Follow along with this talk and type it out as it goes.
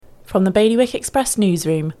From the Bailiwick Express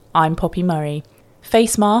newsroom, I'm Poppy Murray.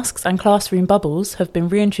 Face masks and classroom bubbles have been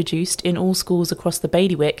reintroduced in all schools across the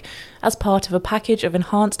Bailiwick as part of a package of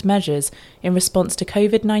enhanced measures in response to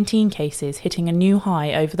COVID-19 cases hitting a new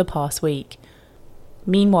high over the past week.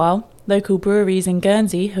 Meanwhile, local breweries in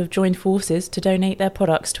Guernsey have joined forces to donate their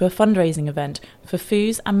products to a fundraising event for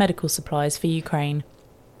food and medical supplies for Ukraine.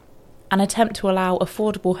 An attempt to allow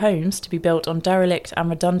affordable homes to be built on derelict and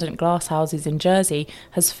redundant glass houses in Jersey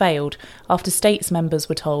has failed after States members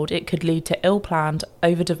were told it could lead to ill-planned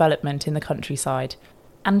overdevelopment in the countryside.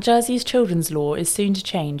 And Jersey's children's law is soon to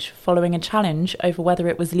change following a challenge over whether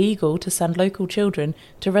it was legal to send local children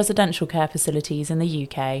to residential care facilities in the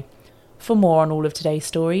UK. For more on all of today's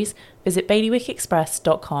stories, visit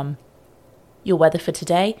bailiwickexpress.com. Your weather for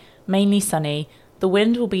today, mainly sunny. The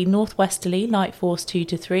wind will be northwesterly, light force 2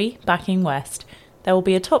 to 3, backing west. There will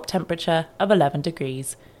be a top temperature of 11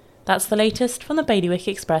 degrees. That's the latest from the Bailiwick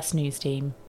Express news team.